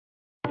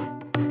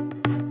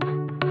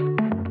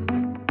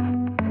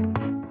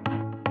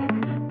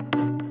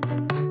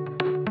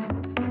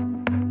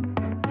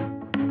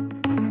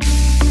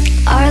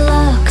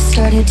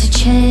started to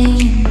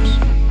change.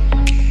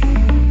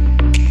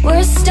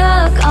 We're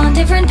stuck on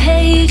different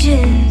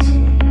pages.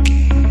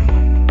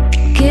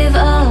 Give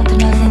up,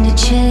 nothing to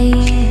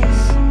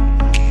chase.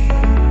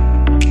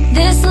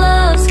 This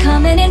love's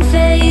coming in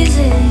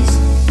phases.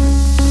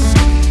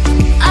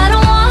 I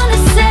don't wanna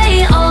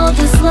say all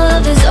this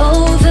love is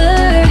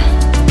over.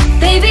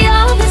 Baby,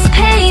 all this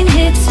pain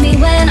hits me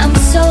when I'm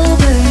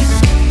sober.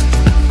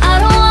 I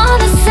don't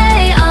wanna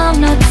say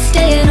I'm not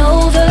staying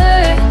over,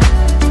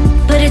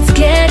 but it's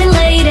getting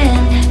late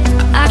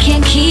and I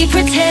can't keep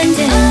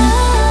pretending.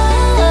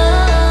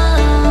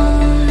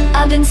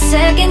 I've been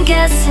second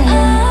guessing.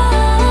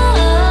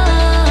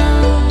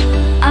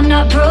 I'm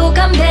not broke,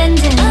 I'm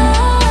bending.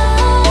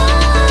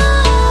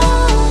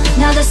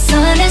 Now the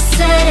sun is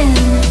setting.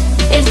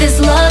 If this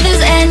love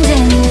is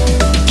ending,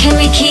 can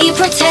we keep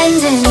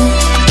pretending?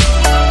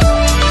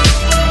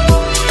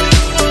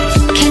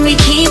 Can we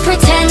keep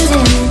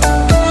pretending?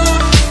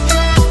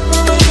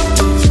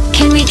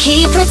 Can we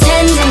keep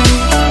pretending?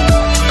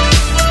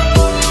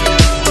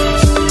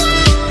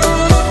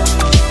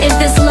 If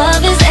this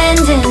love is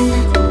ending,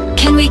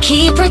 can we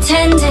keep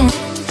pretending?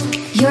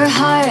 Your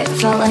heart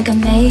felt like a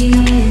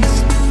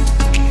maze.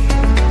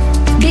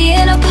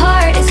 Being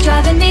apart is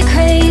driving me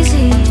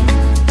crazy.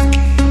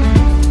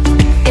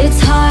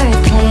 It's hard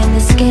playing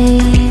this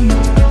game.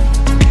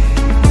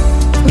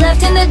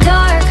 Left in the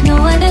dark, no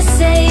one to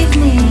save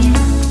me.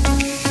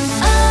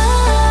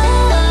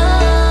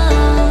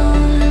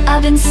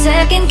 I've been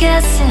second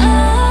guessing.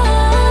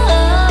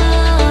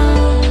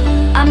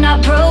 I'm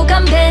not broke,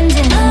 I'm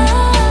bending.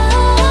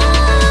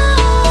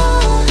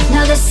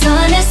 Now the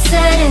sun is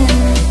setting.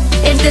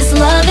 If this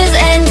love is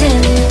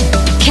ending,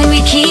 can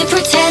we keep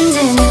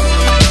pretending?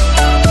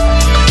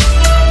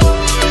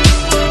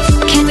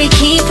 Can we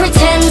keep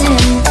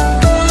pretending?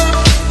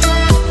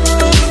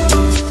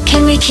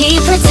 Can we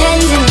keep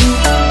pretending?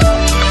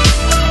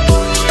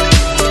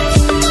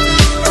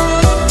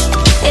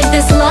 If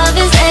this love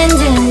is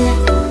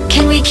ending,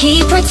 can we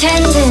keep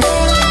pretending?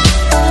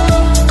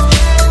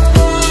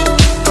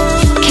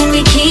 Can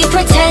we keep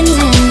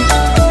pretending?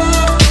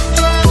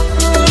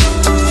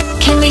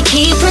 Can we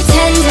keep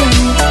pretending?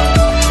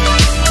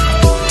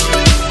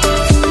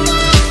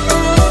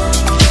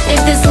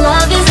 If this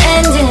love is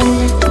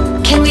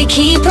ending, can we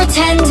keep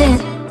pretending?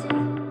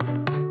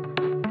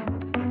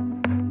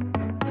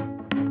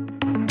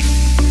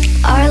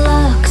 Our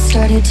luck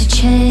started to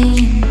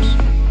change.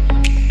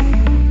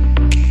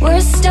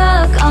 We're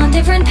stuck on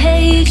different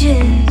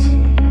pages.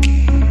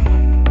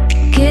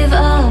 Give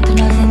up,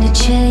 nothing to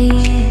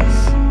chase.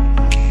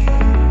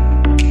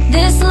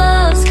 This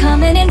love's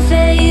coming in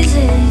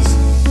phases.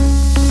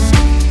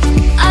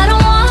 I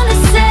don't wanna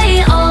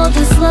say all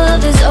this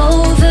love is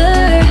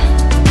over.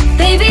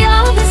 Baby,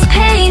 all this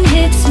pain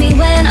hits me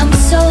when I'm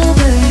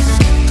sober.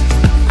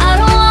 I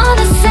don't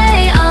wanna say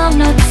I'm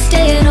not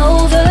staying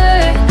over,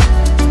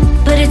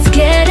 but it's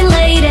getting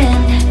late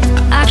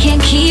and I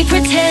can't keep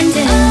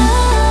pretending.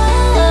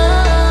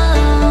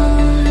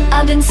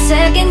 I've been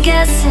second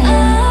guessing.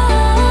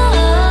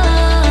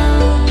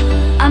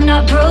 I'm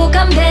not broke,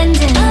 I'm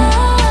bending.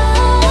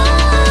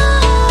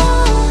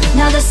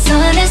 Now the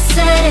sun is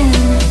setting.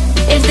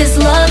 If this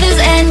love is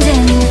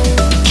ending,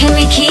 can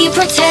we keep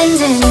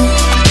pretending?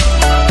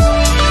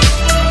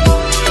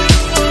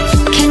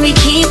 Can we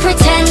keep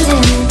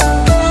pretending?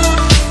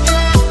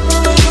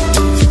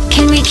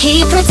 Can we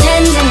keep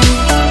pretending?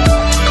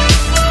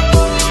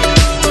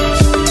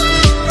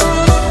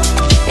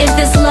 If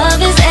this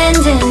love is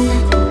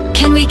ending,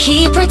 can we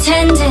keep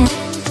pretending?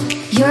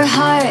 Your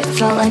heart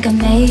felt like a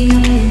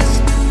maze.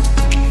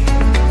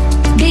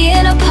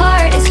 Being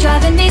apart is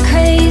driving me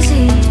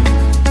crazy.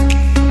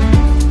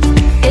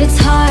 It's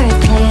hard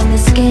playing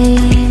this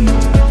game.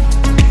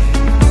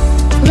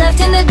 Left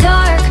in the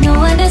dark, no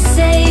one to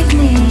save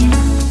me.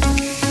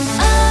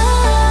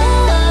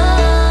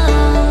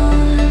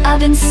 I've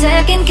been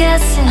second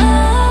guessing.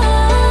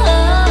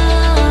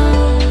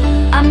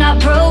 I'm not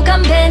broke,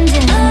 I'm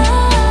bending.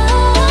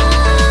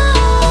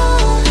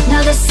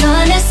 Now the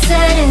sun is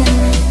setting.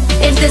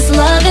 If this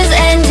love is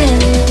ending,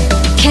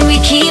 can we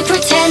keep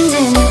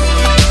pretending?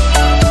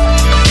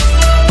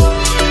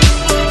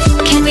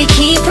 Can we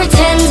keep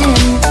pretending?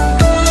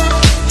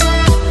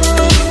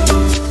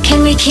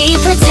 Can we keep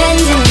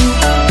pretending?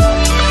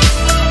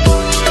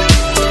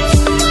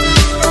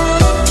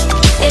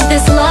 If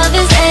this love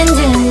is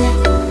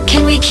ending,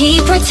 can we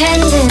keep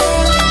pretending?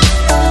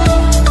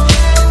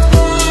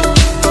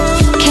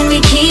 Can we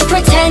keep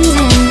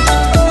pretending?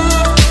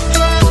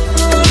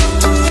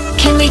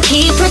 Can we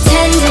keep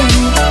pretending?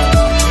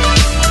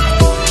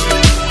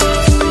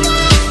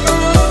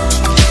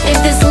 If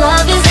this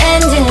love is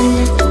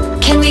ending,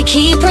 can we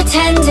keep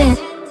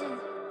pretending?